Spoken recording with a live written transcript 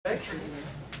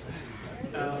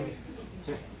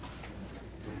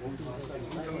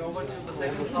Going over to the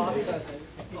second part of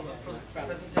the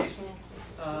presentation,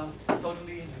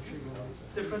 totally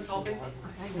different topic.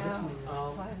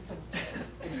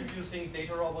 Introducing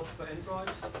Datarobot for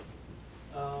Android.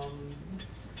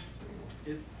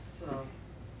 It's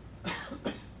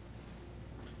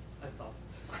I start.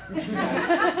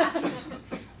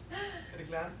 At a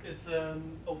glance, it's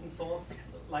an open source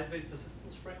lightweight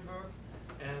persistence framework,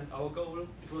 and our goal,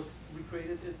 we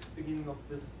created it at the beginning of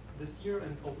this year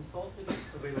and open sourced it.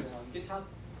 It's available on GitHub,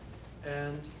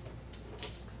 and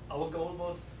our goal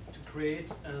was to create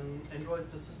an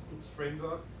Android persistence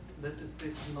framework that is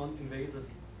basically non-invasive.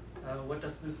 What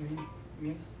does this mean? It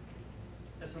means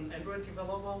as an Android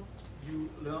developer, you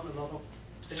learn a lot of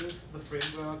things, the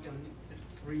framework, and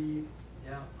it's really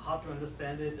hard to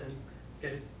understand it and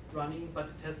get it running, but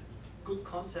it has good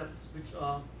concepts which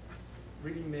are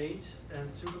really made and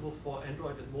suitable for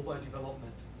Android and mobile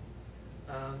development.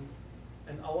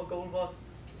 And our goal was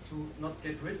to not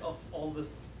get rid of all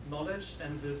this knowledge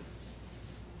and these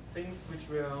things which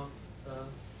were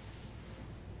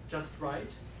just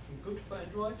right and good for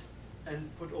Android, and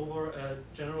put over a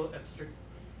general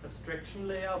abstraction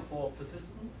layer for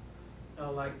persistence,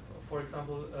 like for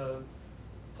example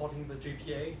porting the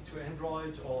JPA to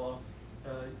Android, or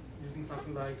using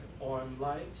something like ORM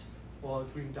Lite or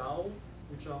Green DAO,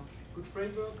 which are good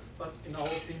frameworks, but in our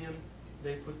opinion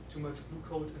they put too much glue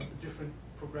code and a different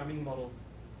programming model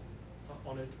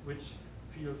on it, which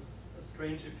feels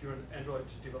strange if you're an Android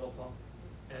developer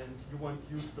and you want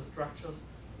to use the structures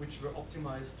which were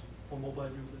optimized for mobile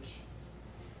usage.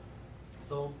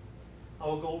 So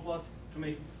our goal was to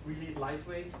make it really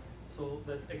lightweight, so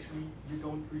that actually you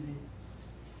don't really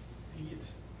see it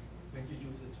when you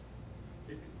use it.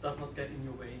 It does not get in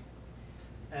your way.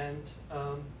 And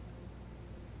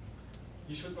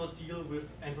you should not deal with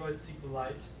Android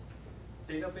SQLite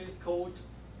database code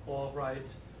or write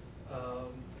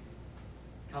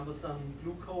cumbersome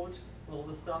glue code, all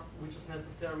the stuff which is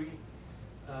necessary.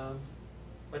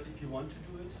 But if you want to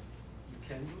do it, you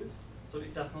can do it. So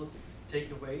it does not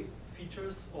take away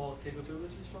features or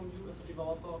capabilities from you as a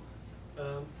developer.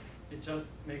 It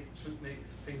just should make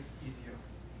things easier.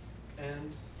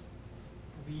 And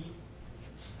we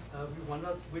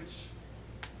wondered which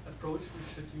approach we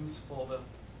should use for the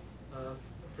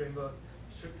framework.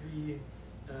 Should we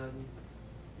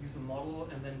use a model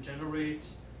and then generate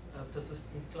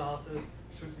persistent classes?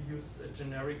 Should we use a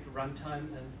generic runtime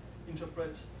and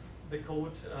interpret the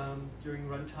code during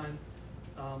runtime?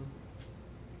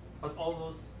 But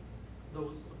all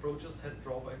those approaches had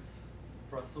drawbacks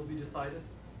for us, so we decided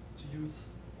to use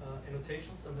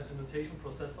annotations and the annotation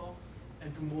processor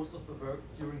and do most of the work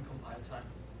during compile time.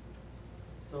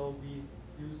 So we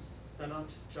use standard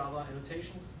Java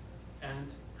annotations and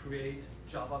create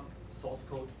Java source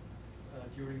code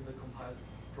during the compile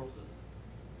process.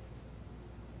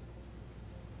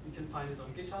 You can find it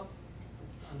on GitHub.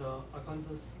 It's under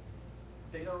arconsis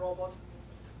Datarobot.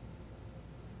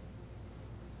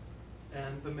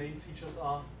 And the main features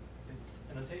are, it's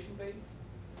annotation based.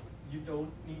 You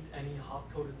don't need any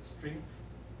hard-coded strings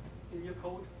in your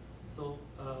code. So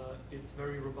it's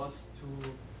very robust to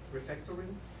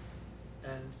refactorings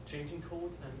and changing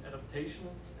codes and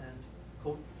adaptations and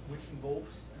code which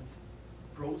evolves and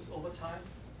grows over time.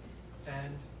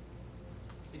 And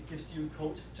it gives you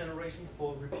code generation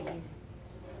for repeating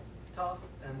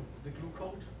tasks and the glue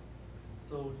code.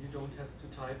 So you don't have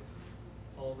to type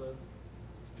all the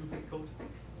stupid code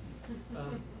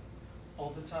all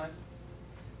the time.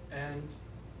 And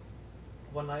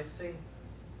one nice thing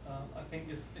I think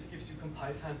is it gives you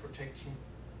compile time protection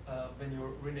when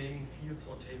you're renaming fields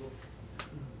or tables.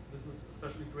 This is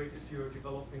especially great if you're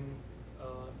developing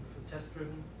a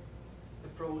test-driven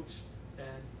approach,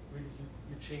 and really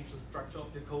you change the structure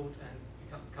of your code and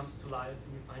it comes to life,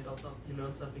 and you find out you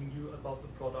learn something new about the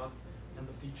product and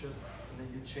the features, and then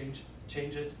you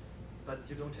change it, but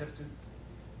you don't have to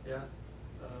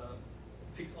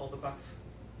fix all the bugs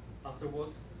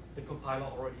afterwards. The compiler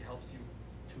already helps you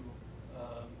to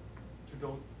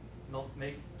not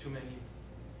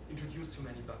introduce too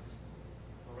many bugs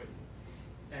already.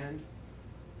 And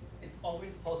it's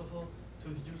always possible to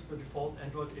use the default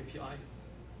Android API.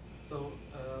 So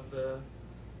the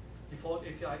default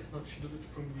API is not shielded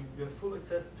from you. You have full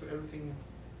access to everything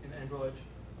in Android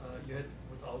you had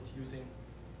without using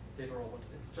Datarobot.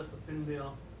 It's just a thin layer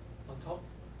on top,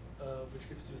 which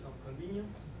gives you some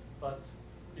convenience. But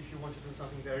if you want to do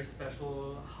something very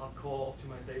special, hardcore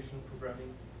optimization,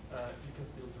 programming, you can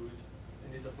still do it,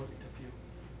 and it does not interfere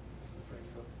with the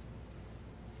framework.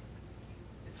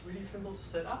 It's really simple to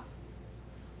set up.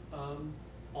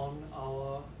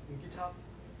 in GitHub,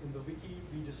 in the wiki,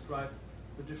 we described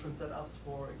the different setups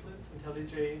for Eclipse,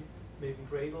 IntelliJ, Maven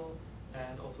Gradle,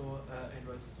 and also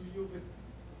Android Studio with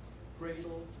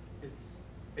Gradle. It's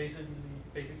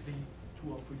basically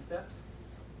 2 or 3 steps,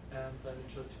 and then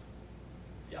it should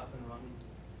be up and running.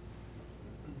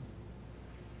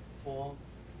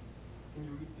 Can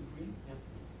you read the green? Yeah.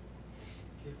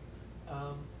 Okay.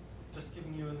 Just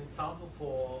giving you an example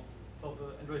for the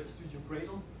Android Studio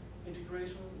Gradle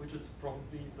integration, which is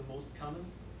probably the most common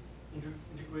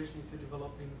integration if you're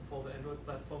developing for the Android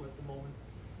platform at the moment,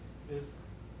 is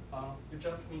you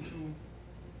just need to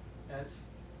add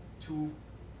 2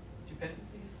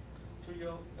 dependencies to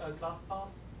your class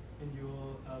path in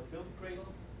your build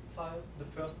Gradle file. The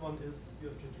first one is you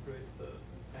have to integrate the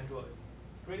Android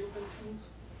Gradle build tools.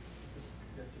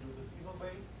 You have to do this either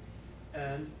way,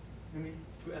 and you need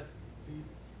to add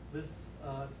this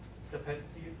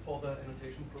dependency for the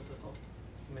annotation processor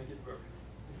to make it work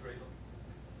in Gradle.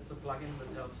 It's a plugin that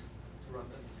helps to run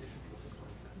the annotation processor.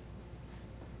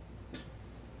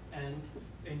 And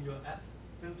in your app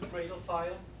build Gradle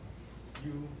file,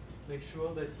 you make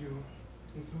sure that you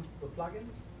include the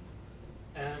plugins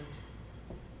and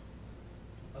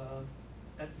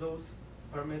add those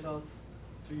parameters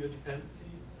to your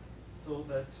dependencies, so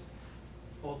that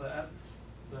for the app,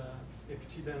 the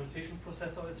apt, the annotation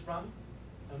processor is run,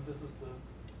 and this is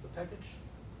the package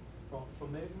from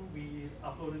Maven. We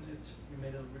uploaded it, we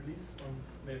made a release on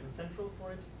Maven Central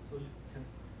for it, so you can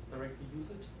directly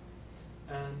use it.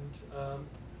 And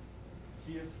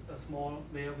here's a small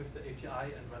layer with the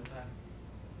API and runtime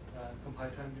compile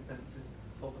time dependencies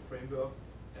for the framework,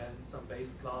 and some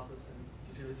base classes and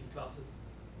utility classes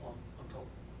on top,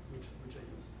 which I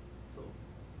use. So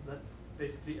that's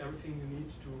basically everything you need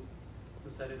to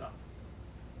set it up.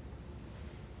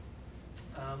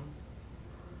 I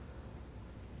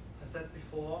said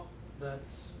before that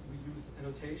we use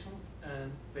annotations,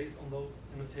 and based on those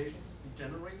annotations we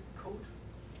generate code,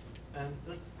 and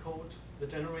this code, the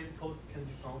generated code, can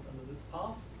be found under this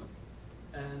path,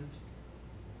 and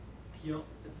here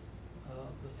it's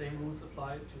the same rules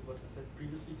apply to what I said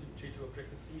previously to J2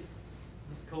 Objective-Cs.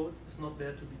 This code is not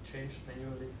there to be changed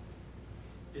manually.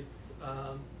 It's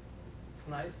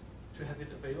nice to have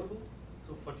it available.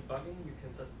 So for debugging, you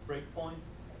can set breakpoints,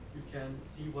 you can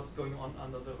see what's going on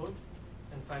under the hood,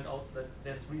 and find out that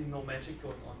there's really no magic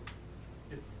going on.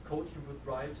 It's code you would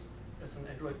write as an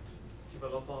Android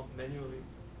developer manually.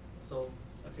 So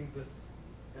I think this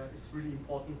is really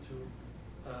important to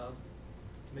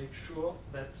make sure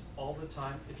that all the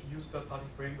time, if you use third-party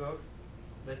frameworks,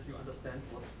 that you understand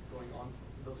what's going on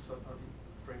in those third-party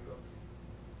frameworks,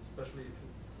 especially if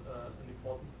it's an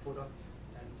important product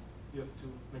and you have to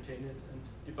maintain it and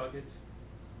debug it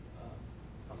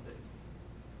someday.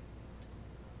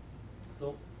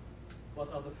 So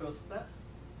what are the first steps?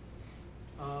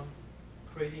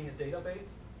 Creating a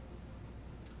database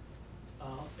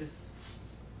is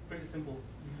pretty simple.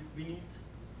 We need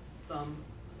some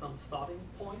starting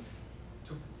point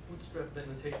to bootstrap the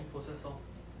annotation processor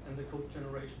and the code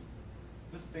generation.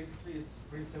 This basically is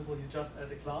really simple. You just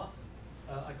add a class.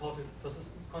 I called it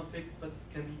persistence config, but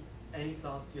it can be any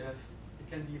class you have. It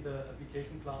can be the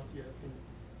application class you have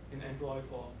in Android,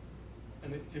 or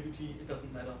an activity. It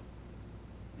doesn't matter.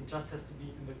 It just has to be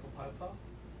in the compile path,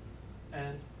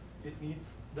 and it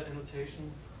needs the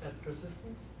annotation at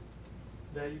persistence.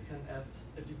 There you can add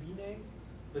a DB name.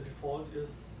 The default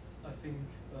is, I think,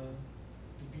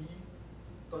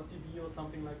 db.db or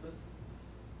something like this,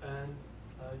 and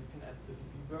you can add the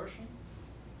DB version.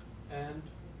 And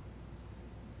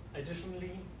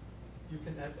additionally, you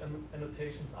can add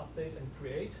annotations update and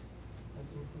create, and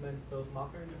implement those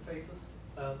marker interfaces,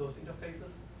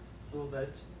 so that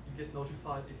you get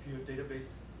notified if your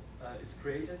database is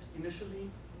created initially,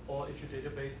 or if your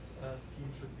database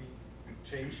scheme should be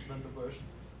changed when the version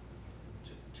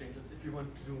changes. If you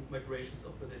want to do migrations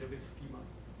of the database schema,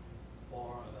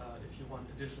 or if you want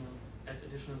add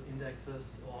additional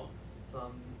indexes or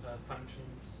some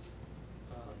functions,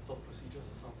 stop procedures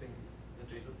or something in the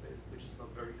database, which is not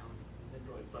very common in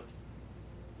Android, but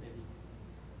maybe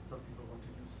some people want to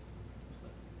use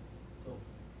that. So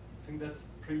I think that's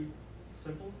pretty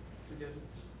simple to get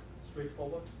it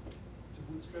straightforward to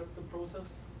bootstrap the process.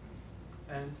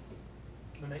 And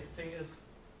the next thing is,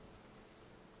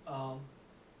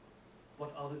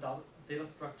 what are the data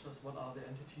structures, what are the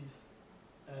entities?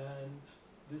 And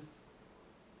this,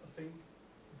 I think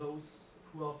those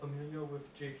who are familiar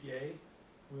with JPA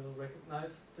will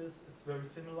recognize this. It's very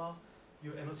similar.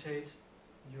 You annotate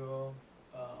your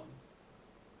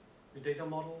data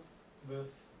model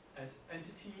with an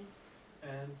entity,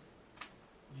 and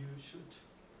you should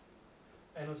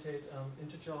annotate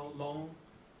integer, long,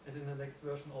 and in the next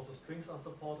version also strings are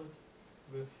supported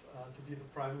with to be the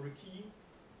primary key.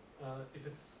 If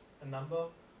it's a number,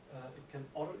 it can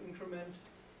auto increment,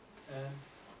 and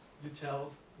you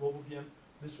tell RoboVM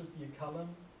this should be a column,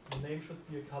 the name should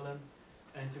be a column,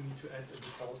 and you need to add a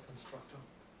default constructor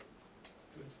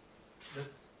to it.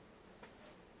 That's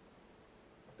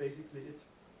basically it.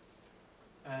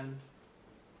 And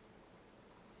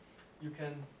you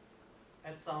can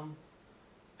add some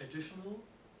additional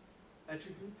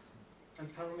attributes and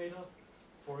parameters.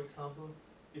 For example,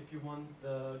 if you want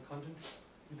the content,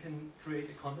 you can create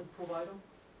a content provider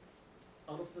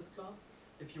out of this class.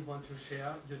 If you want to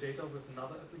share your data with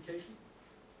another application,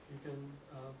 you can,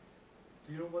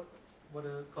 do you know what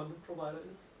a content provider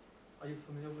is? Are you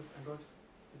familiar with Android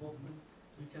development?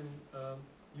 You can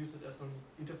use it as an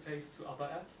interface to other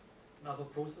apps and other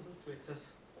processes to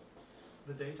access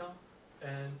the data.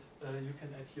 And you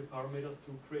can add here parameters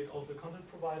to create also a content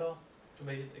provider, to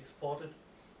make it exported.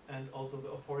 And also the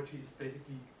authority is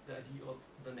basically the ID or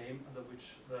the name under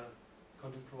which the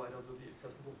content provider will be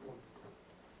accessible for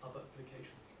other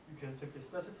applications. You can simply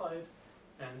specify it,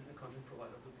 and a content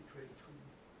provider will be created for you.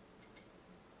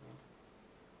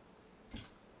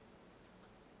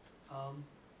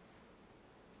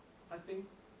 I think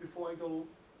before I go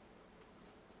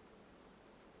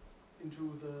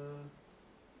into the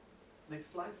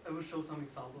next slides, I will show some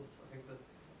examples. I think that's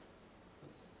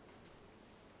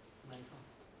nicer.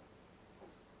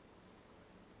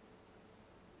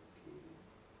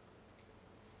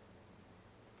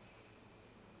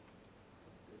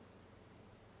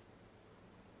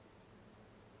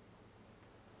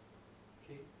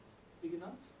 Okay, big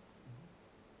enough?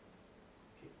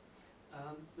 Okay.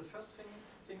 The first thing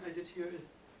I did here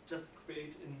is just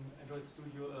create in Android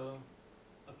Studio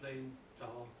a plain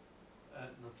Java,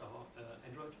 not Java,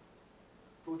 Android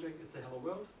project. It's a Hello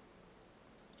World,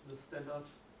 the standard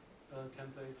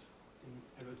template in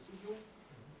Android Studio,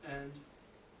 and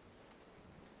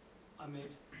I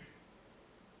made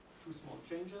two small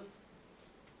changes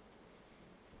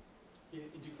here,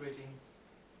 integrating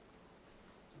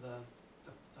the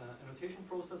annotation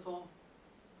processor,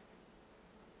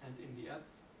 and in the app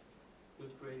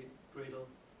with Gradle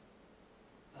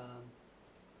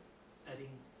adding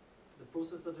the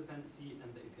processor dependency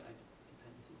and the API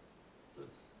dependency. So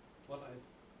it's what I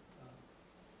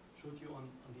showed you on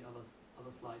the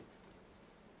other slides.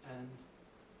 And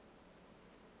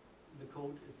the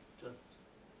code, it's just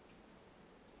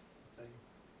a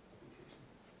application.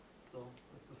 So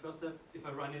that's the first step. If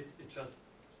I run it, it just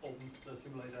opens the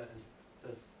simulator and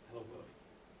says hello world.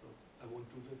 So I won't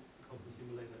do this because the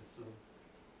simulator is slow.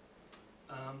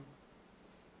 I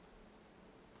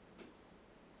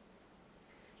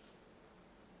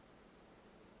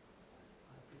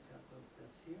prepared those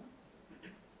steps here.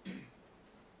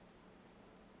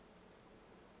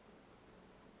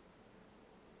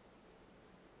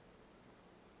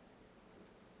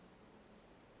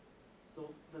 So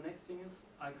the next thing is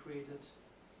I created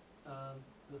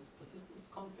this persistence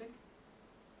config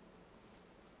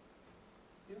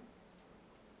here.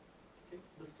 Okay,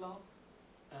 this class,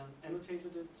 and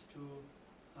annotated it to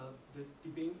the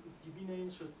DB name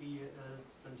should be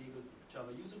San Diego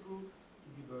Java User Group,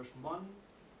 DB version 1.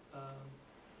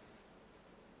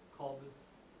 Call this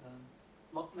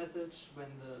log message when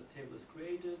the table is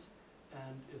created,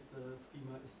 and if the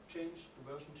schema is changed,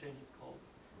 the version change is called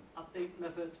this update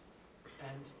method,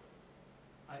 and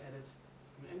I added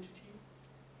an entity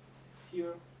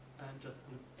here and just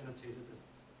annotated it.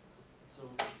 So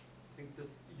I think this,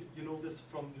 you know this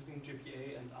from using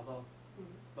JPA and other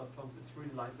platforms. It's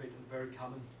really lightweight and very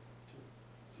common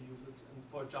to use it. And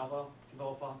for a Java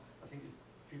developer, I think it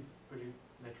feels pretty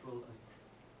natural, and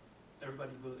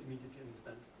everybody will immediately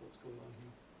understand what's going on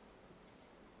here.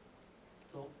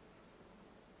 So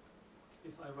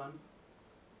if I run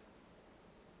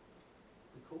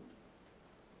the code,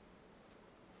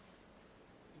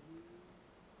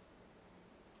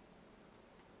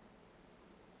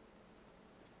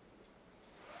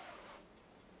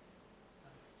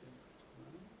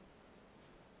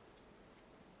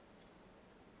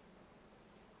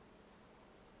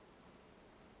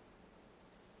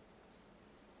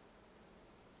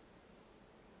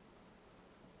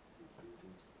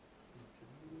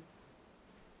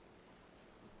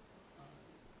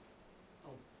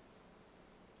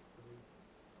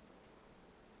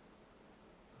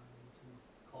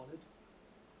 call it.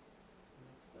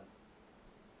 Next step.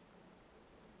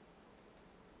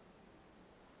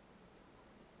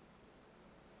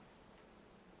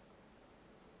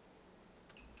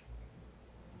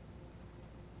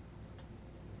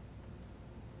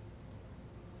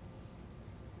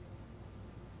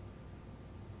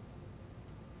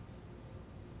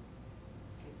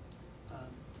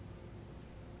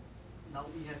 Now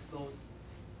we have those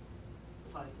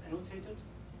files annotated.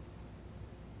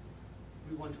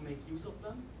 We want to make use of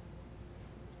them.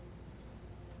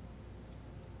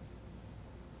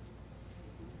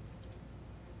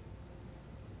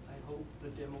 I hope the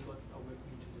demo bots are with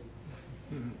me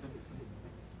today.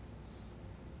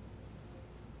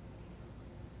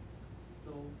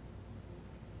 So,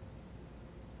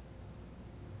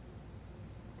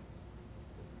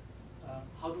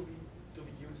 how do we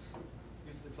use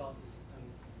the classes and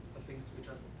the things we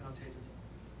just annotated?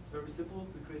 It's very simple.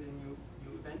 We create a new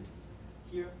event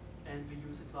here, and we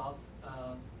use a class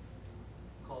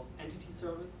called entity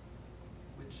service,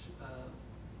 which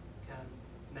can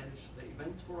manage the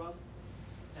events for us,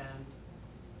 and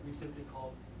we simply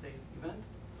call save event,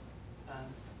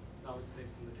 and now it's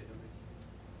saved in the database.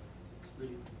 So it's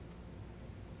really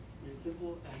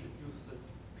simple, and it uses a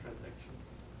transaction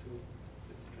to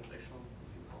it's transactional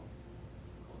if you call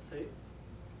save,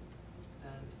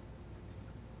 and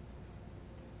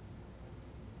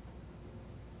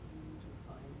we need to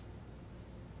find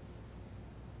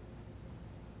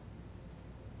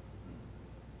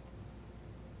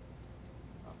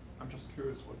I'm just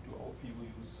curious, what do all people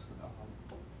use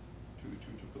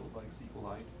to build like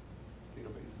SQLite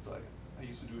databases? I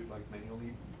used to do it like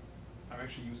manually. I'm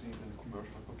actually using it in a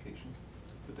commercial application,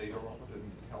 the Datarobot, and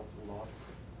it helped a lot.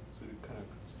 So it kind of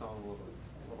cuts down a lot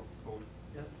of code.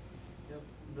 Yeah,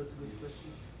 that's a good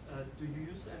question. Do you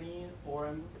use any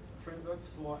ORM frameworks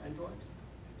for Android?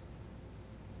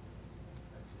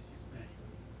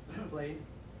 Play?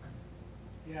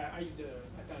 Yeah, I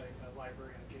found a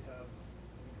library on GitHub.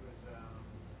 I think it was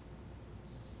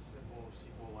simple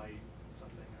SQLite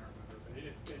something, I don't remember, but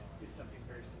it did something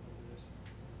very similar to this.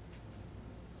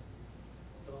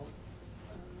 So,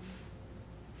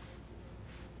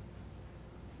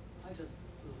 I just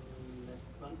let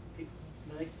run.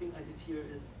 The next thing I did here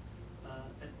is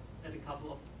add a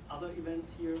couple of other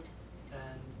events here,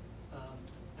 and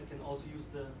I can also use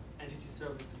the entity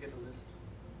service to get a list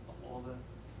of all the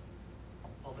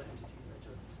entities I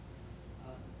just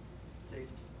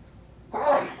saved.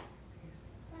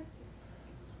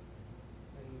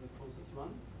 And the process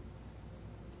run.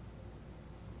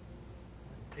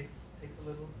 It takes a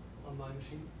little on my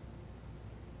machine.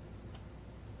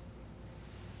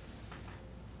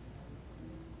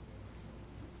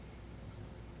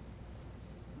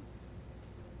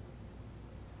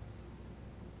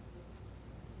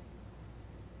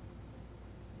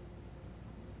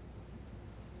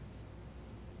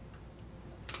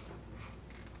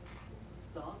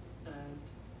 Starts and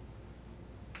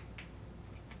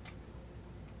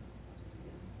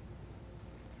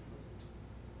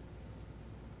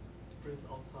prints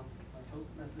out some my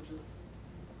toast messages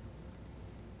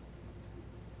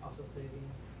after saving.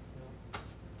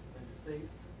 Event is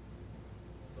saved.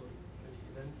 It's about 20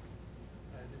 events,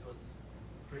 and it was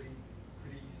pretty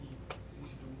easy to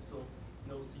do. So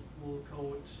no SQL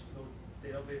code, no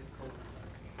database code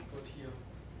here.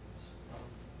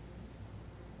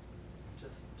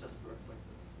 Just worked like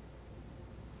this.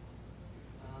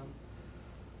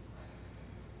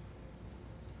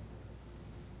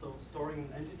 So storing an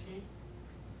entity,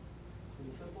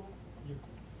 really simple. You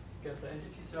get the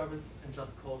entity service and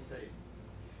just call save.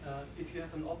 If you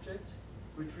have an object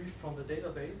retrieved from the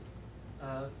database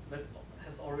that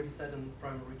has already set a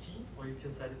primary key, or you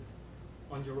can set it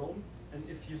on your own, and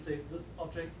if you save this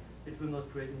object, it will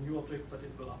not create a new object, but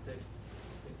it will update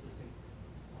the existing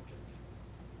object.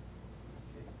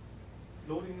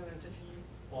 Loading an entity,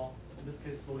 or in this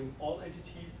case loading all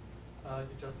entities,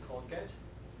 you just call get.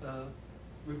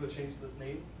 We will change the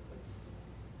name.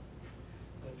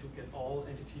 To get all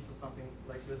entities or something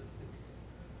like this. It's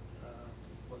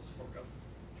was forgot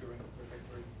during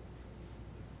refactoring.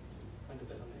 Find a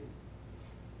better name.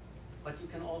 But you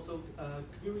can also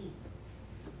query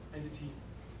entities,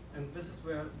 and this is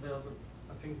where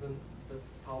I think the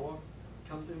power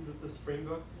comes in with this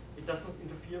framework. It does not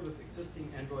interfere with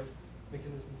existing Android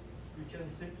mechanisms. You can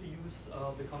simply use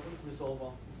the content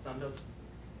resolver, the standard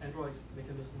Android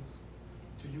mechanisms,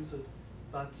 to use it.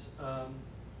 But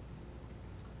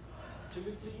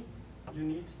typically, you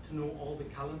need to know all the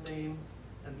column names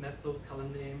and map those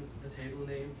column names, the table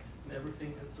name, and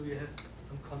everything. And so you have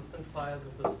some constant file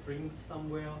with the strings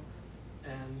somewhere,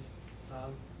 and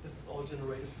this is all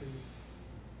generated for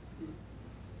you.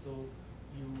 So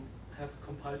you have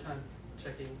compile time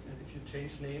checking, and if you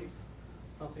change names,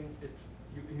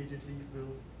 you immediately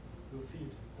will see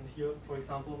it. And here, for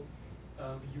example,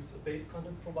 we use a base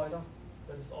content provider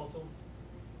that is also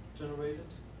generated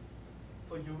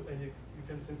for you, and you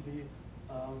can simply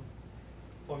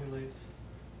formulate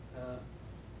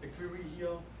a query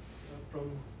here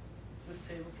from this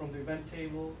table, from the event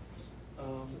table,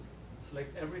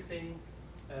 select everything,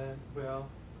 and where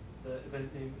the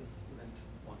event name is event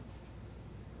 1.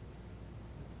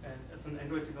 And as an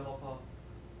Android developer,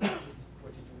 this is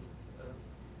what you do.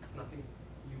 It's nothing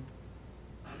new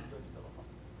as an Android developer.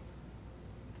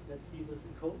 Let's see this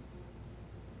in code.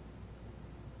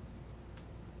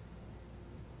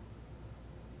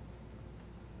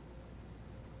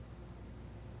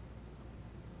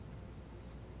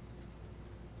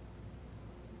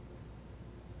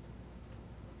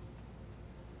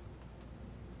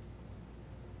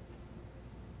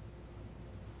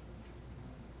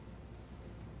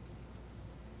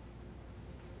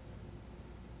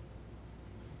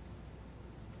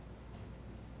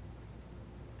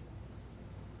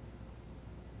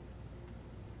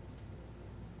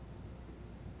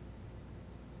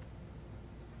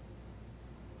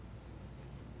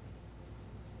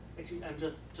 Actually, I'm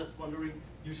just wondering,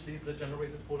 usually the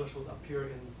generated folder shows up here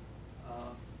in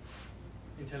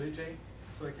IntelliJ,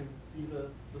 so I can see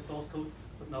the source code,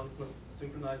 but now it's not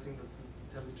synchronizing. That's an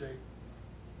IntelliJ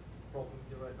problem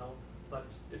here right now. But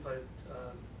if I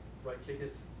right-click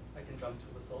it, I can jump to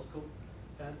the source code.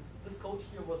 And this code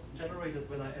here was generated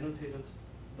when I annotated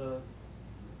the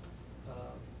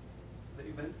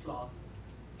event class.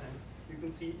 And you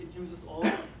can see it uses all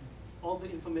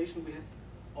the information we have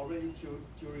already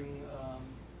during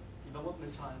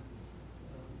development time.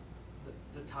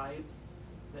 The types,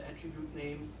 the attribute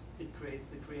names, it creates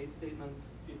the create statement,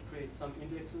 it creates some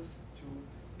indexes to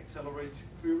accelerate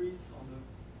queries on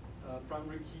the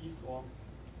primary keys, or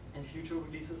in future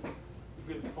releases it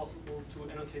will be possible to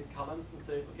annotate columns and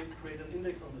say, okay, create an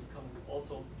index on this column.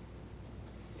 Also,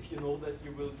 if you know that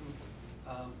you will do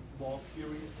more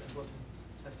queries and want to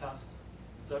have fast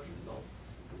search results.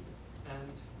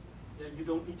 And then you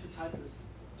don't need to type this.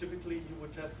 Typically, you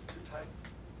would have to type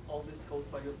all this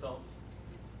code by yourself.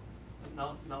 And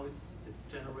now it's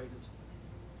generated.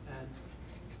 And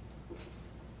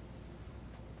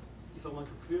if I want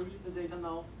to query the data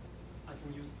now, I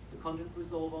can use the content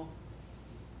resolver,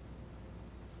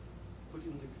 put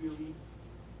in the query,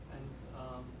 and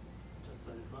just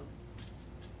let it run.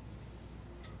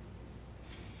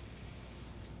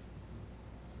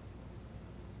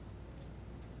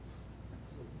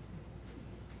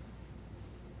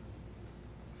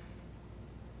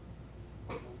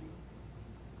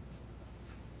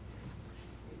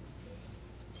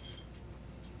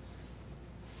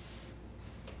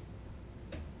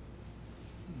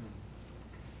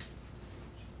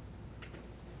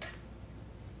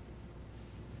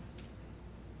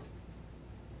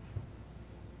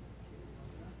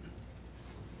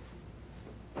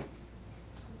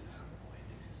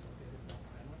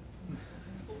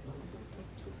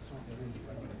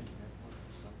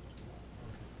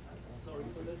 Sorry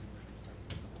for this.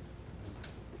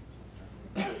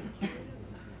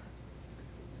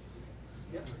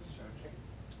 Yep.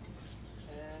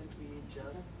 And we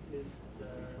just list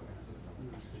the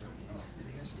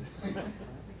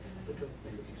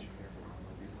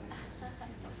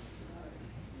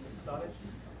Start it.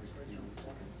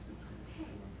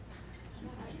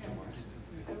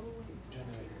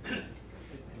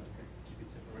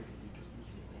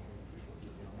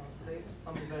 Save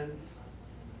some events,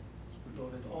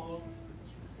 load it all,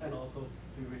 and also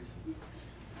read the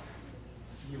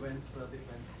events where the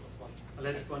event was one. I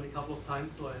let it run a couple of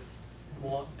times so I have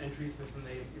more entries with the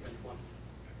name event 1.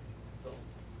 So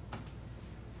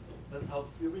that's how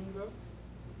querying works.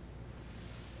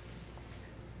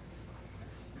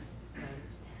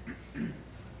 And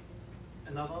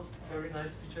another very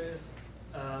nice feature is,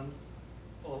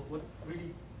 or what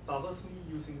really bothers me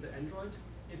using the Android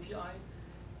API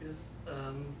is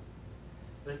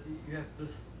that you have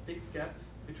this big gap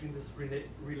between this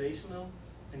relational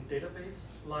and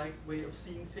database-like way of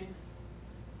seeing things,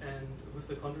 and with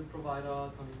the content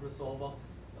provider, content resolver,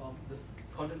 this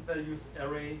content values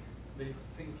array, they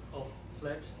think of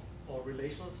flat or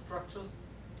relational structures,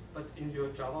 but in your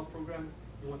Java program,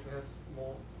 you want to have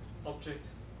more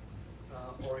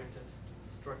object-oriented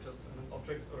structures and an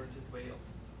object-oriented way of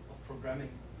programming.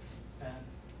 And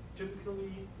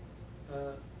typically,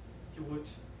 you would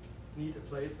need a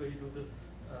place where you do this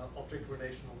object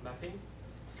relational mapping.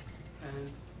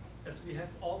 And as we have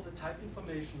all the type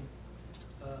information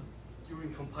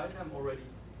during compile time already,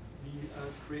 we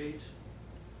create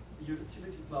a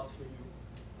utility class for you.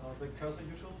 The cursor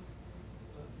utils,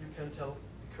 you can tell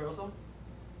the cursor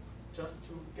just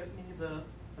to get me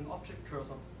an object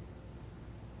cursor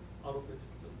out of it.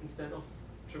 Instead of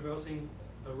traversing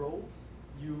a row,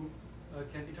 you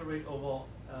can iterate over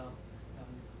an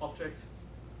object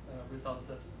result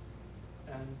set.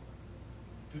 And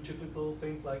do typical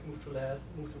things like move to last,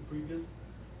 move to previous,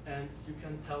 and you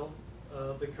can tell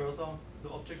the cursor, the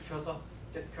object cursor,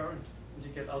 get current, and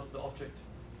you get out the object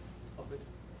of it.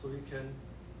 So you can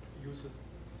use it,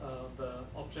 the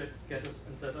object getters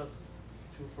and setters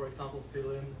to, for example,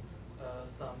 fill in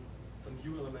some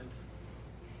view elements.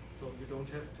 So you don't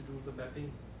have to do the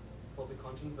mapping for the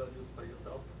content values by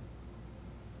yourself.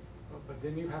 But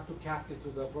then you have to cast it to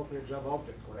the appropriate Java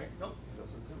object, correct? No, It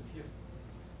doesn't do. here.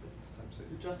 It's, Time save.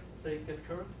 you just say get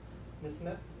current, and it's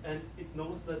mapped, and it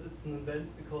knows that it's an event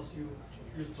because you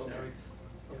use generics.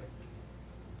 Okay.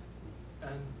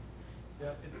 And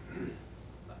yeah, it's.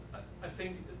 I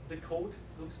think the code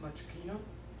looks much cleaner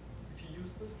if you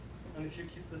use this, and if you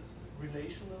keep this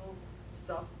relational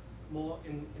stuff more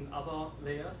in other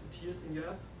layers, tiers in your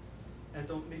app, and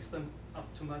don't mix them up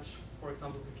too much. For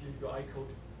example, with your UI code.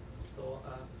 So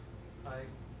I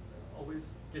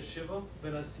always get shiver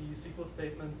when I see SQL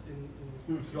statements in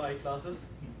UI classes,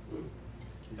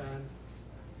 and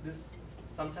this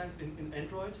sometimes in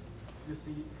Android you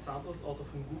see examples also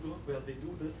from Google where they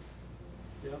do this.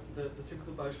 Yeah, the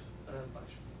typical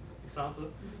example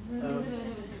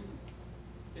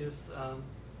is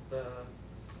the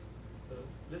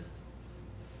list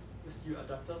view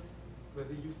adapters where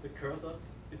they use the cursors.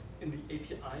 It's in the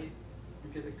API. You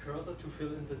get a cursor to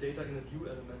fill in the data in a view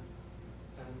element,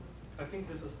 and I think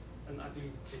this is an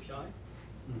ugly API.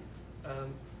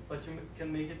 But you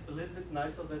can make it a little bit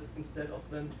nicer that instead of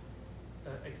then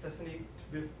accessing it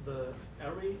with the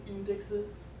array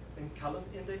indexes and column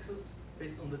indexes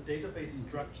based on the database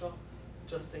structure,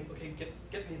 just saying, okay,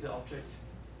 get me the object,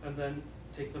 and then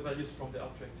take the values from the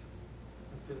object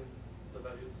and fill in the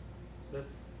values.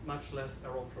 That's much less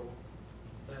error prone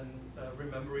than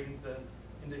remembering the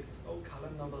indexes. Oh,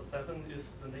 column number 7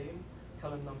 is the name,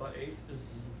 column number 8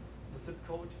 is the zip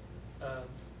code.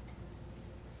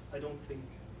 I don't think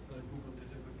Google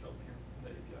did a good job here in the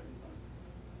API design.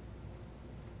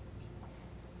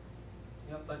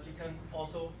 Yeah, but you can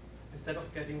also, instead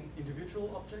of getting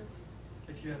individual objects,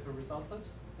 if you have a result set,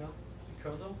 yeah, a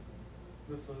cursor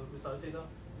with result data,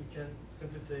 you can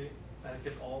simply say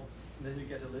get all, and then you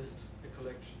get a list, a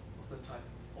collection of the type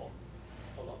for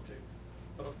all objects.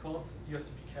 But of course, you have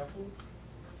to be careful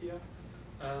here.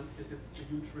 If it's a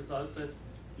huge result set,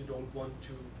 you don't want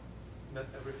to map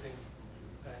everything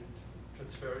and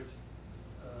transfer it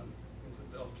into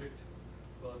the object.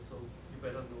 Well, so you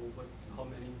better know how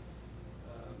many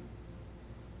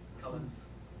columns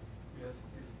you have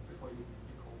before you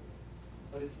call this.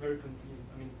 But it's very convenient.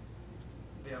 I mean,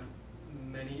 there are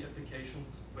many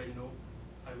applications where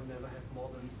I will never have more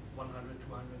than 100,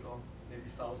 200, or maybe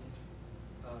 1,000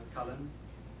 columns.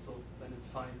 So then it's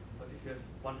fine. But if you have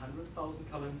 100,000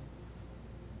 columns,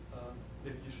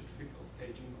 maybe you should think of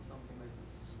paging or something like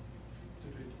this to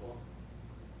do it, or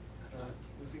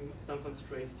using some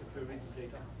constraints to query the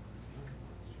data.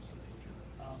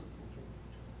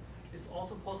 It's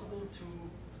also possible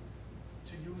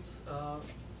to use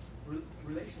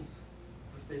relations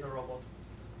with Datarobot,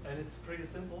 and it's pretty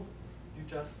simple. You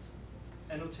just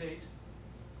annotate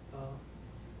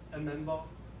a member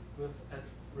with add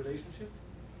relationship,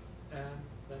 and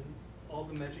then all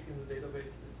the magic in the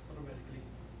database is automatically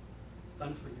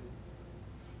done for you.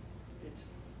 It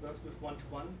works with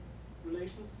one-to-one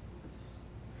relations. It's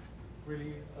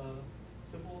really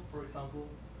simple. For example,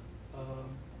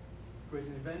 create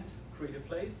an event, create a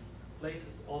place. Place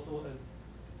is also an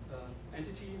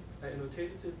entity. I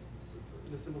annotated it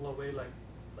in a similar way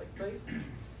like place,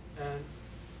 and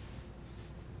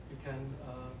you can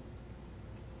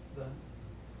then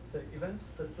say event,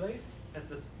 set place, and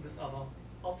this other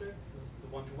object. This is the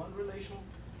one-to-one relation,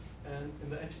 and in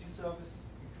the entity service,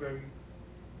 we query,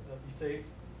 we save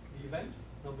the event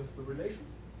now with the relation,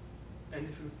 and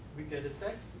if we get it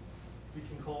back, we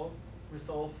can call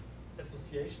resolve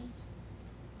associations,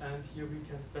 and here we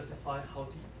can specify how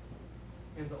deep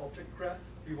in the object graph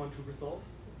we want to resolve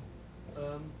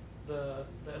the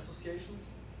associations,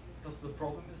 because the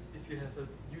problem is if you have a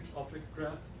huge object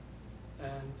graph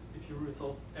and if you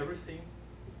resolve everything,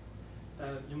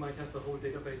 you might have the whole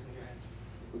database in your hand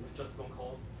with just one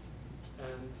call.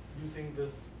 And using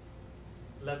this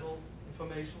level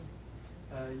information,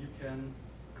 you can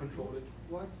control it.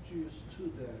 Why did you use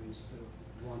 2 there instead of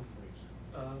 1, for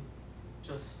example?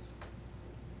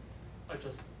 I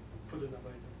just put a number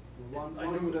in.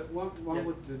 One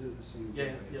would do the same.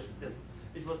 Yeah, yes.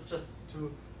 It was just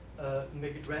to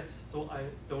make it red, so I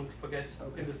don't forget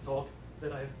in this talk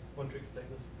that I want to explain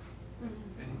this.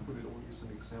 And you put it only as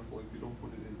an example. If you don't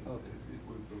put it in, it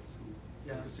will go to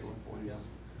Yeah. the same point. Yeah.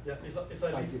 Yeah, if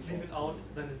I leave it out,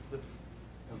 then it's the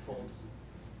default.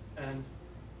 And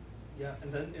Yeah,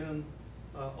 and then in an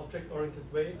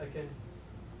object-oriented way, I can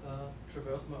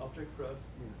traverse my object graph,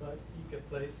 right? Get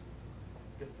place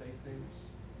names.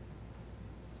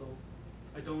 So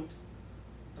I don't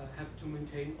have to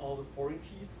maintain all the foreign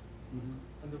keys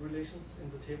and the relations in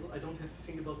the table. I don't have to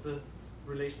think about the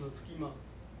relational schema.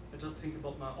 I just think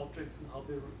about my objects and how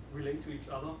they relate to each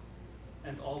other,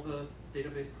 and all the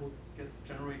database code gets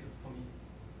generated for me.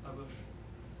 I will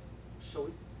show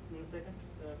it in a second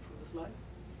through the slides.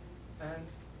 And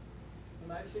the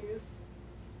nice thing is,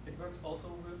 it works also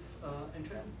with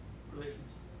end-to-end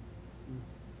relations.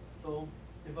 So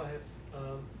if I have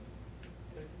a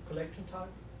collection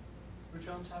type,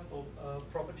 return type, or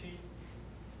property,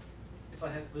 if I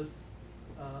have this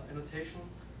annotation,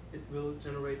 it will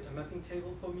generate a mapping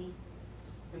table for me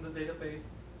in the database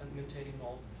and maintaining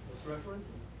all those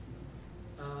references.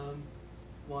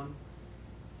 One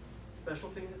special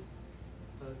thing is,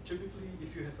 typically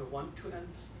if you have a one-to-end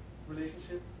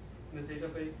relationship in a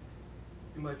database,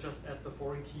 you might just add the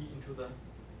foreign key into the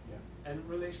end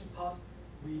relation part.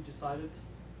 We decided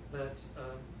that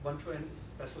one-to-end is a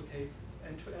special case of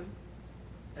end-to-end,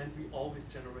 and we always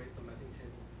generate the mapping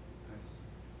table.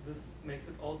 This makes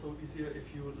it also easier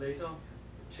if you later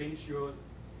change your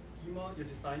schema, you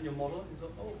design your model, and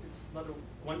so, oh, it's not a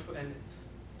one-to-end, it's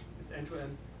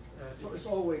end-to-end. So it's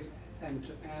always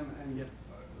end-to-end, and yes.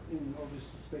 In obvious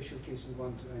special case of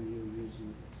one-to-end, you're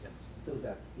using still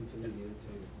that intermediate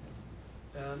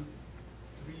table.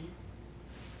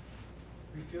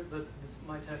 We feel that this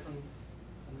might have a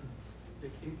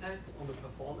big impact on the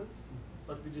performance,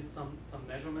 but we did some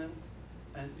measurements,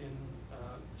 and in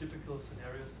typical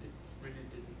scenarios, it really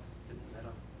didn't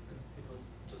matter. It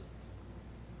was just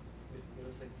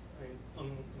milliseconds. I mean, on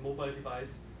a mobile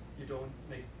device, you don't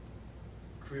make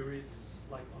queries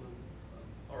like on an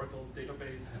Oracle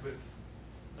database with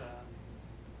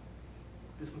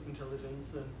business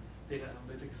intelligence and data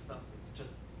analytics stuff. It's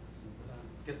just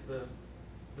get the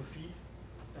feed,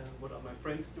 what are my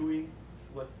friends doing,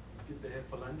 what did they have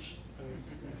for lunch, and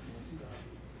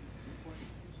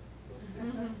those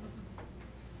things.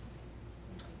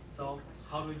 So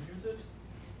how to use it?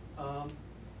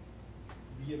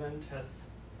 The event has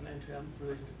an end-to-end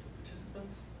relationship to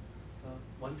participants,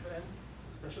 one-to-end,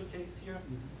 it's a special case here.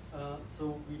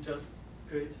 So we just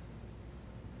create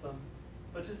some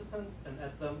participants and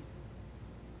add them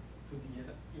to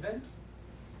the event,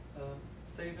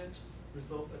 save it,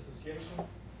 resolve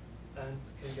associations, and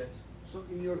can get. So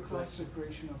in your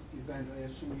classification of event, I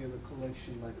assume you have a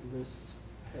collection like list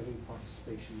having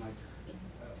participation,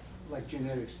 like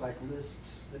generics, like list,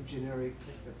 generic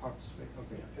participate.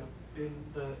 Okay. Yeah. In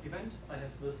the event, I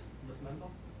have this member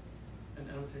and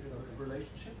annotated with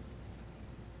relationship,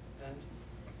 and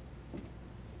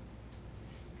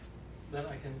then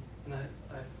I can, and I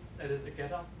added a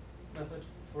getter method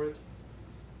for it.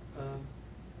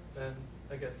 Then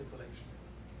I get the collection.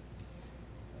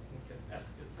 You can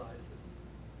ask its size.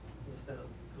 It's a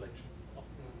standard collection in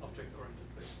an object-oriented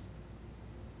way.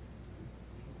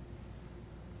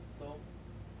 So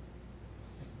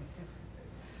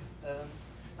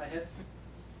I have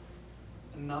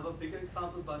another bigger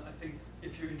example, but I think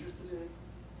if you're interested in it,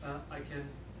 I can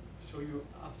show you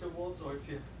afterwards, or if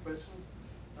you have questions.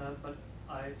 But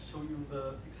I show you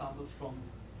the examples from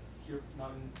here now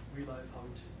in real life, how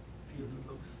it feels and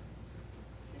looks.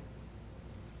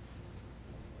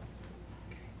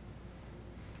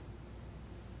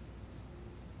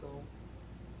 So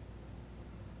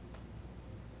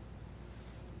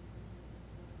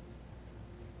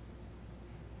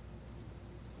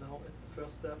now as the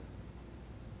first step,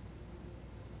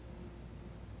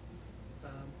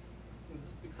 in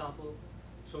this example,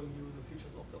 showing you the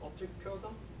features of the object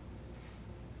cursor.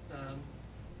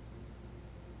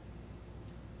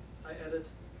 I added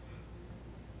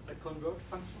a convert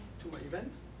function to my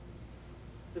event,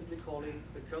 simply calling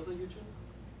the cursor region,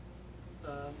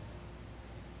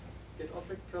 get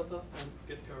object cursor, and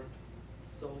get current.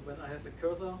 So when I have a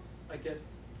cursor, I can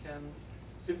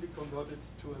simply convert it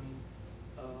to an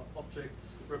object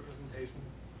representation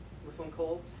with one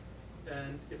call,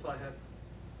 and if I have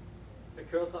a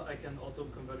cursor, I can also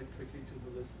convert it quickly to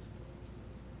the list.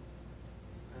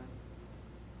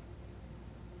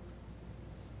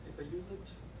 If I use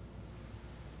it,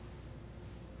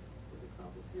 these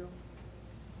examples here,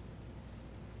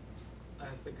 I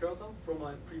have the cursor from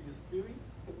my previous query,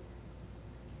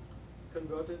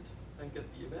 convert it and get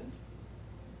the event,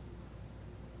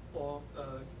 or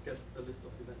get the list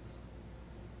of events.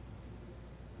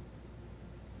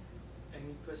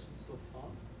 Any questions so far?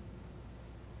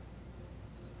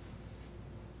 It's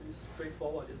pretty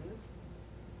straightforward, isn't it?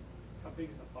 How big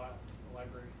is the file, the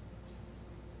library?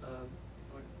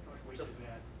 It's How much weight just does it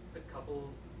add? a couple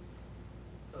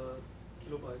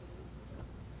kilobytes. It's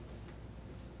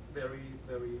very,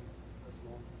 very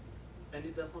small. And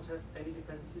it does not have any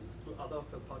dependencies to other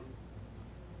third-party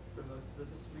frameworks. This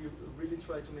is, we really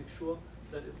try to make sure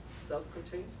that it's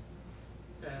self-contained,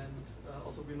 and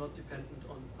also we're not dependent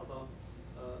on other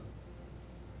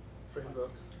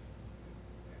frameworks.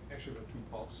 Actually, there are two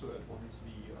parts to it. One is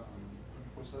the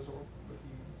preprocessor that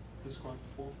we described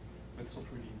before. It's not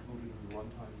really included in the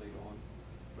runtime later on.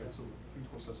 Right? So the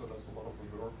preprocessor does a lot of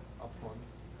the work up front,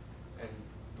 and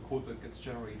the code that gets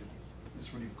generated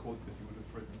is really code that you would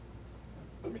have written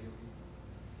manually.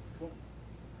 Cool.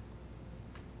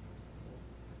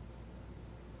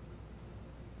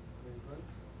 Very good.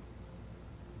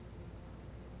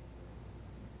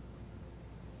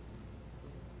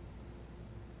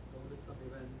 Loaded some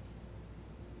events,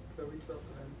 query 12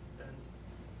 events, and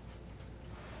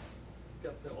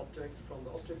got the object from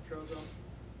the object cursor,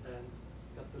 and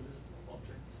got the list of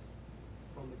objects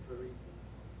from the query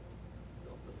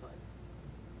of the size.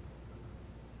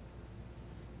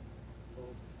 So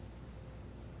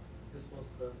this was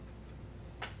the,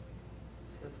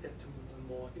 let's get to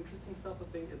the more interesting stuff. I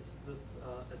think it's this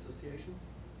associations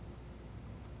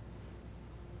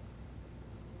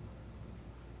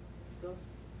stuff.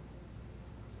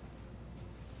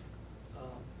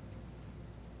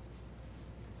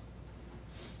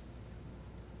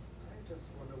 I just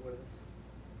wonder where this.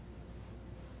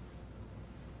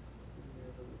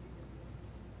 Never looking at that.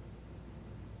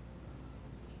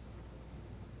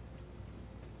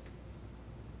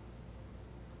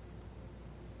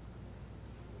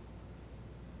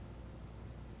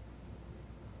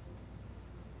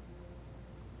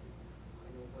 I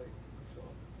know why it didn't show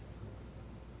up.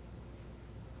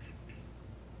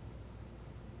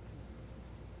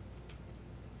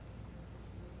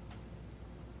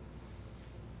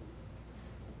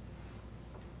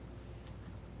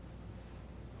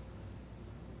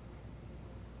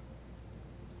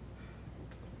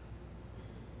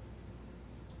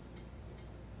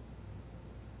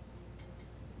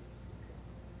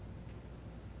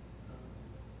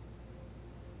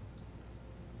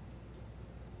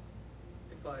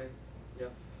 If I, yeah,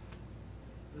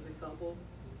 this example,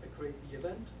 I create the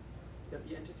event, get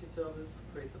the entity service,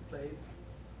 create the place,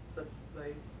 set the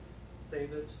place,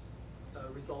 save it,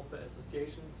 resolve the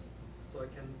associations, so I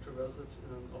can traverse it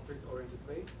in an object-oriented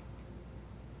way,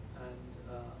 and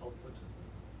output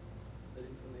that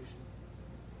information.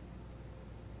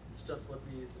 It's just what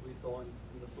we saw in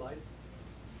the slides,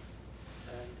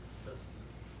 and just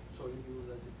showing you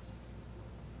that it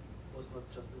was not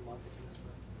just a marketing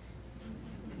strategy.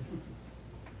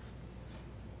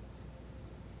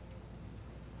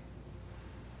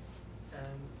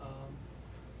 And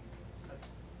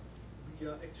we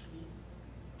are actually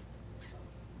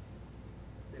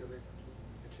database key.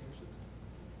 I changed it.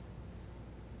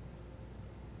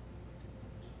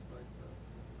 Write the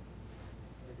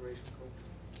migration code.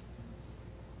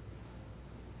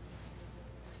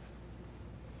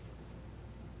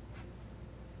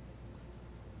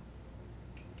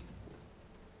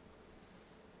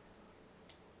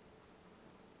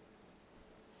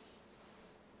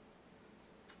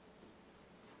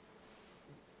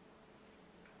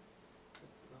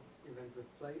 Event with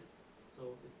place, so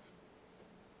it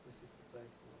receives the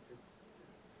place and object.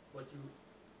 It's what you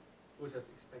would have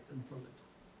expected from it.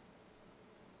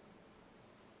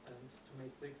 And to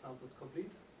make the examples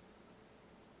complete,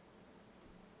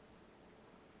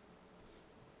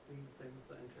 doing the same with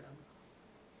the end-to-end.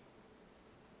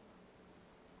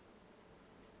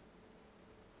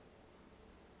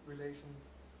 Relations.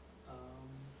 Let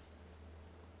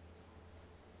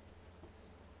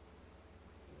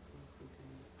me quickly.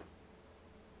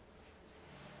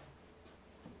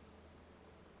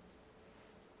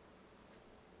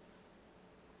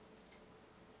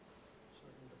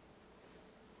 Showing the.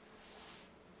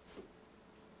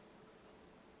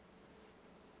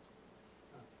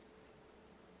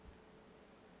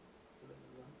 So let me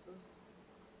run first.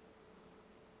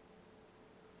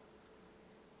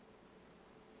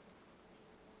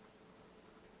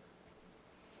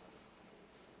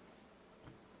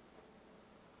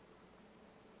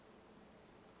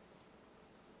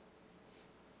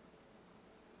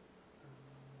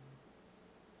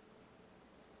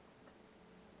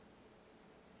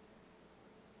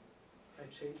 I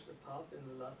changed the path in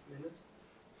the last minute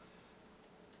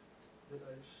that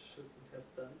I shouldn't have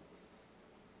done.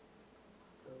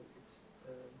 So it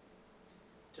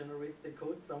generates the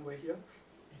code somewhere here.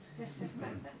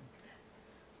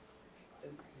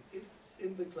 And it's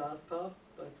in the class path,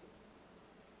 but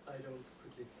I don't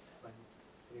quickly find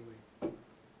it anyway.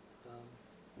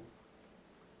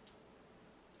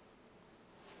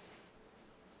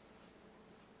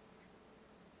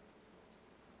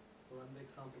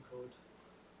 example code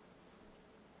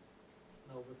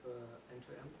now with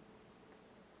end-to-end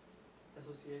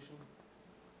association.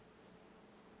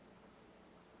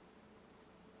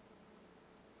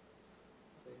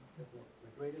 Say we have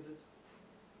migrated it.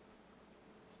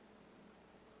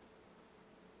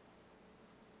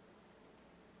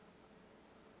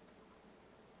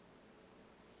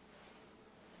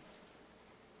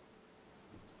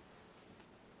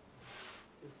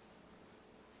 Is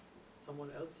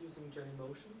someone else using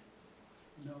Genymotion?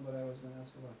 No, but I was gonna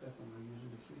ask about that one. Are you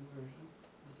using the free version?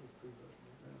 This is a free version.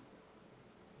 Yeah.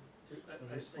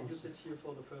 I use it here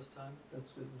for the first time.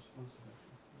 That's good responsive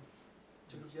actually.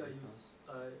 Typically, I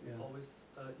Yeah. always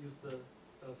use the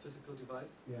physical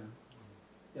device. Yeah.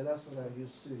 Yeah, that's what I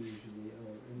used to usually,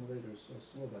 or emulator is so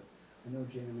slow, but I know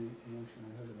Genymotion,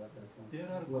 I heard about that one. There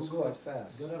are It was Google, quite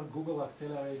fast. there are Google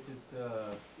accelerated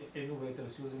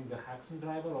emulators using the Hexen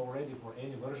driver already for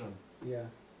any version, Yeah,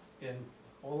 and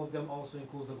all of them also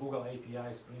include the Google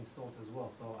APIs pre-installed as well.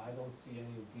 So I don't see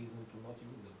any reason to not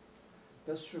use them.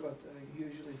 that's true, but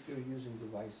usually if you're using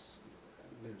device,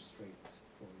 they're straight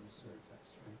forward, it's very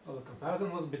fast, right? So the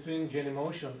comparison was between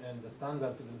Genymotion and the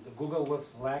standard. The Google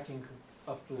was lacking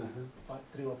up to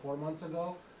 3 or 4 months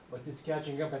ago, but it's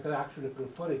catching up. I actually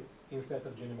prefer it instead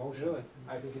of Genymotion. Really?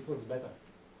 I think it works better.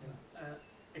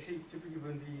 Actually, typically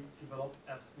when we develop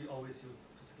apps, we always use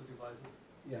physical devices.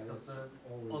 Yeah, Because that's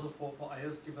always. Also for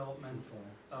iOS development, too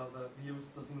far. we use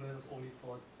the simulators only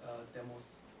for demos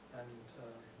and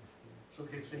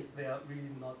showcase things. They are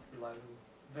really not reliable.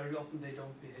 Very often they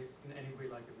don't behave in any way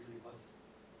like a real device.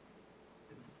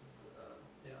 It's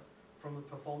from a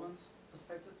performance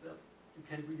perspective, you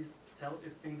can't really tell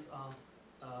if things are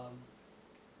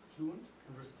fluent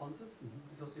and responsive,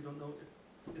 because you don't know if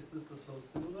is this the slow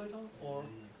simulator or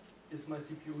is my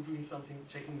CPU doing something,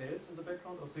 checking mails in the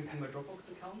background or syncing my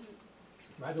Dropbox account.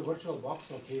 Might be VirtualBox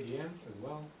or KVM as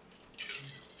well.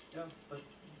 Yeah, but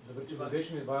The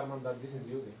virtualization environment that this is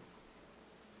using.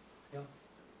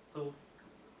 so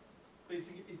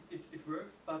basically it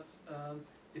works, but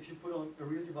if you put on a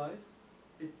real device,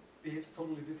 it behaves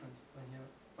totally different. When you,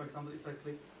 for example, if I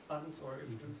click buttons or if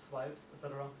you do swipes,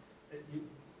 etc., you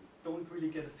don't really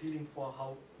get a feeling for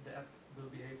how the app will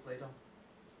behave later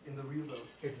in the real world.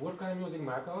 At work I'm using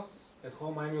macOS, at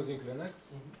home I'm using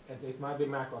Linux, and it might be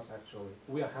macOS actually.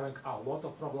 We are having a lot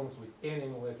of problems with any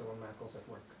emulator on macOS at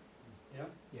work. Yeah.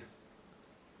 Yes.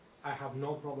 I have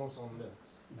no problems on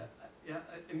Linux.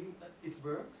 I mean, it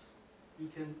works. You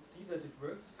can see that it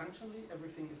works. Functionally,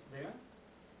 everything is there.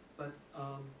 But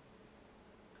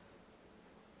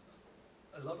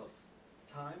a lot of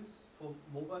times for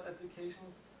mobile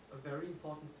applications, a very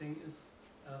important thing is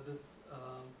this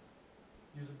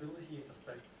usability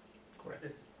aspects. Correct.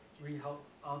 If really how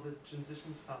are the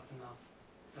transitions fast enough?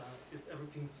 Is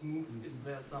everything smooth? Is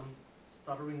there some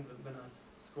stuttering when I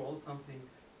scroll something?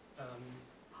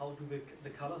 How do the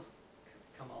colors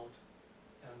come out?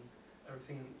 And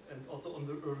everything, and also on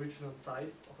the original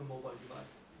size of a mobile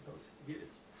device, because here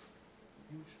it's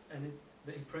huge, and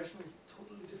the impression is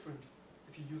totally different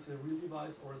if you use a real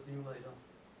device or a simulator.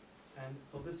 And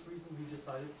for this reason, we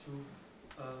decided to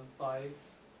buy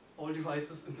all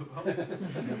devices in the world,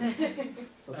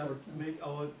 make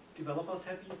our developers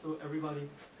happy, so everybody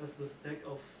has the stack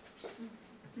of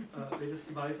latest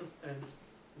devices and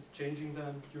is changing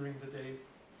them during the day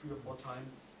 3 or 4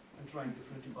 times and trying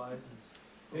different devices.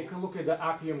 So Take a look at the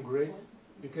Appium grid.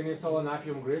 You can install an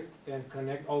Appium grid and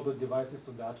connect all the devices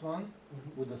to that one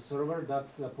with a server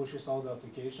that pushes all the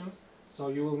applications. So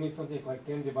you will need something like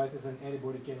 10 devices and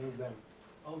anybody can use them.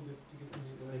 Oh, you have to give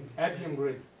me the link. Appium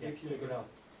grid. Yeah, Appium check grid. it out.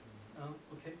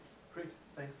 Okay, great,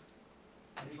 thanks.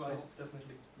 How I do you tried, spell it?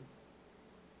 definitely.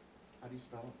 How do you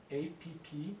spell it?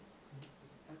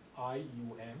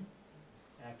 Appium.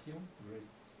 Appium grid.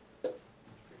 Okay.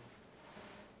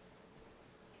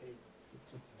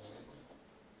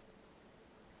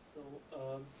 So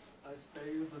I spare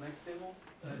you the next demo.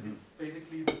 It's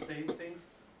basically the same things,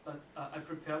 but I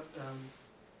prepared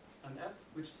an app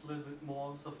which is a little bit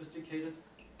more sophisticated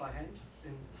by hand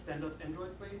in standard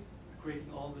Android way,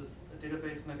 creating all this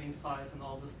database mapping files and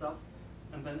all this stuff,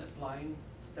 and then applying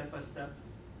step by step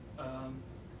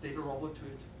Datarobot to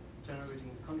it,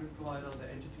 generating the content provider, the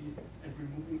entities, and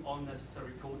removing all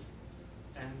necessary code.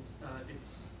 And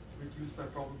it's reduced by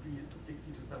probably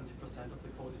 60 to 70% of the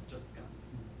code is just gone.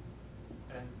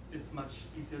 And it's much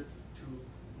easier to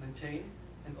maintain,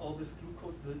 and all this glue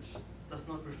code which does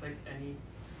not reflect any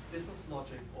business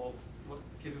logic or what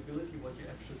capability, what your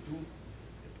app should do,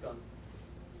 is gone.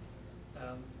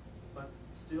 But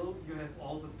still, you have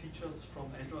all the features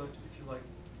from Android if you like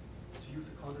to use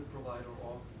a content provider,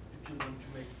 or if if you want to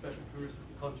make special queries with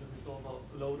the content resolver,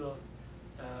 loaders,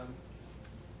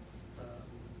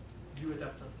 view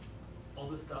adapters, all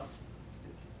this stuff,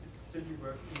 it simply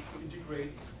works. It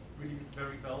integrates really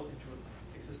very well into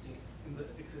the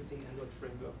existing Android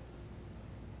framework.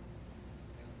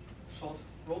 Short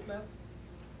roadmap: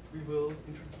 we will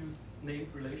introduce named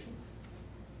relations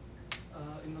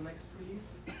in the next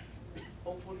release,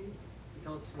 hopefully,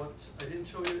 because what I didn't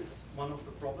show you is one of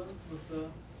the problems with the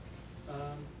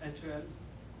end-to-end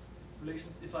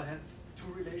relations. If I have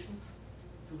two relations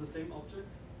to the same object,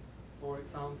 for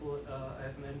example, I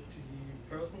have an entity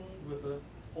person with a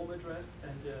home address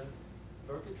and a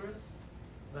work address,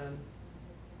 then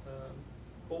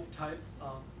both types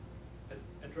are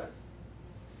address,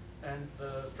 and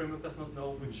the framework does not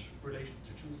know which relation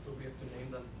to choose, so we have to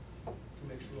name them to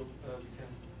make sure we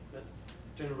can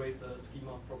generate the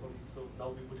schema properly. So now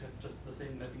we would have just the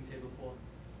same mapping table for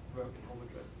work and home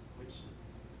address, which is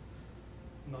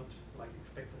not like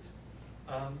expected.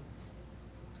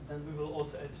 Then we will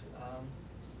also add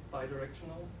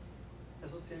bidirectional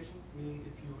association, meaning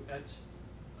if you add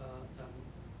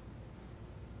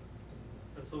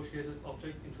associated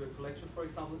object into a collection, for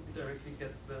example, it directly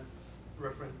gets the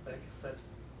reference back set,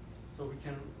 so we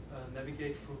can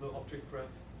navigate through the object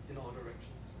graph in all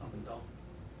directions, up and down,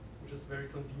 which is very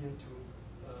convenient to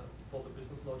for the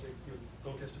business logic. You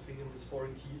don't have to think in these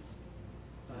foreign keys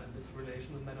in this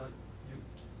relational manner. You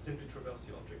simply traverse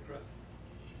your object graph.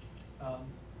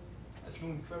 A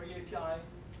Fluent Query API,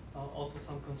 also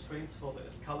some constraints for the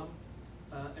column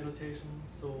annotation.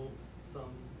 So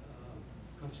some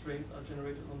constraints are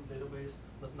generated on the database,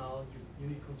 but now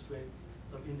unique constraints,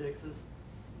 some indexes.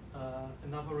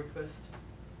 Another request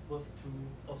was to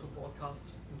also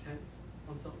broadcast intents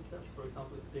on certain steps. For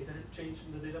example, if data has changed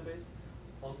in the database,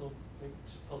 also make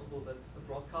it possible that a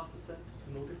broadcast is sent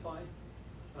to notify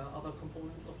other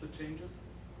components of the changes.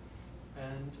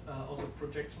 And also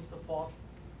projection support,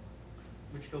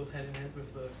 which goes hand in hand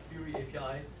with the query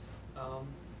API.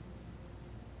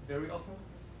 Very often,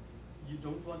 you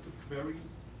don't want to query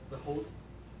the whole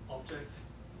object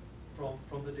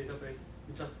from the database.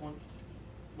 You just want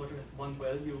to have one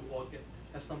value or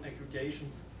have some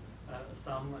aggregations, a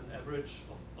sum, an average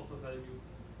of a value.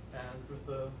 And with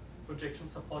the projection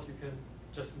support, you can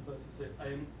just say, I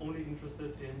am only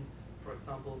interested in, for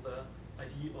example, the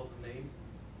ID or the name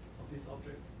of these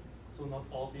objects. So not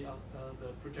all the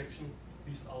projection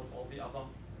leaves out all the other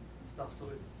stuff. So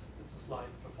it's a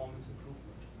slight performance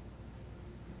improvement.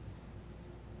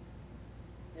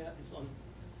 Yeah, it's on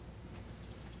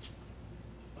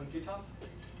GitHub.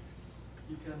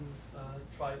 You can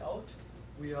try it out.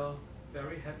 We are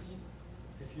very happy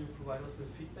if you provide us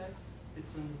with feedback.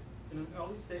 It's in an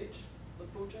early stage, the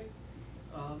project,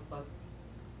 but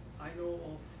I know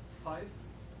of 5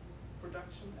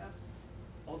 production apps,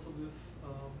 also with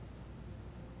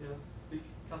big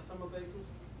customer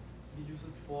bases. We use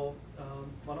it for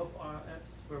one of our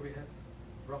apps where we have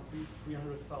roughly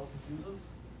 300,000 users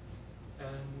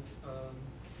and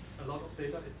a lot of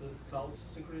data. It's a cloud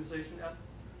synchronization app,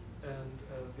 and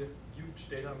we have huge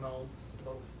data amounts, a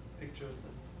lot of pictures,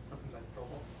 and something like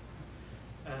robots.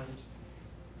 And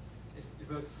it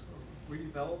works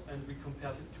really well, and we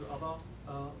compared it to other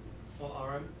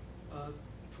ORM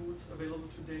tools available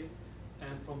today,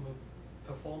 and from a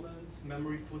performance,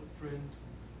 memory footprint,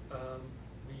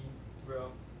 we were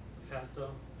faster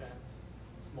and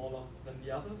smaller than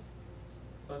the others.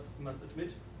 But we must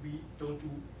admit, we don't do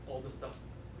all the stuff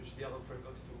which the other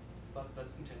frameworks do, but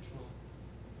that's intentional.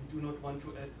 We do not want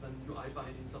to add then UI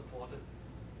binding support and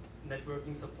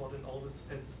networking support and all this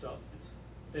fancy stuff. It's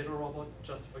Datarobot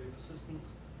just for your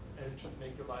persistence, and it should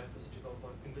make your life as a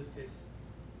developer, in this case,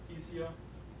 easier,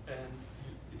 and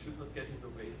it should not get in the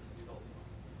way as a developer.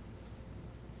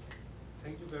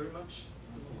 Thank you very much.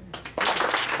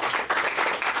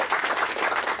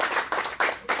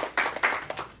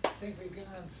 I think we've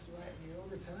gone slightly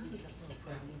over time, but that's no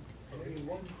problem. Maybe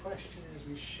one question as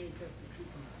we shake up the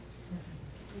coupons here.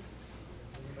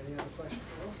 Does anybody have a question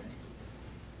for Wolfgang?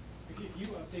 If you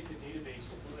update the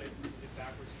database, will it, is it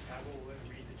backwards compatible? Will it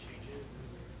read the changes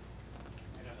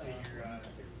and update your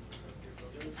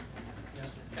photos? Yeah.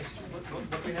 Actually, what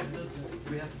we have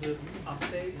this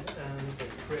update and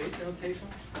create annotation.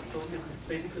 So it's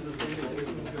basically the same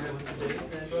mechanism you have today in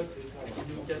Android.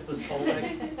 You get this fallback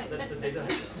that the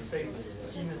database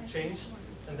scheme has changed,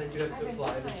 and then you have to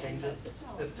apply the changes.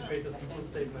 You have to create the SQL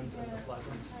statements and apply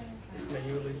them. It's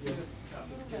manually here.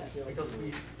 Because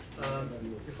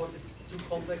before it's too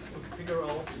complex to figure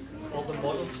out all the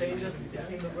model changes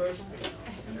between the versions,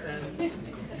 and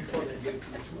before it's too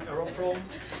error prone.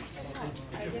 And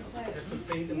if you have to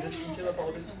think in this detail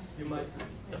about it, you might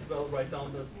as well write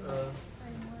down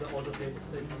the order table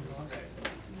statements.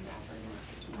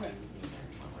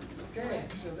 Okay,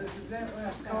 so this is it,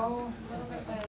 last call.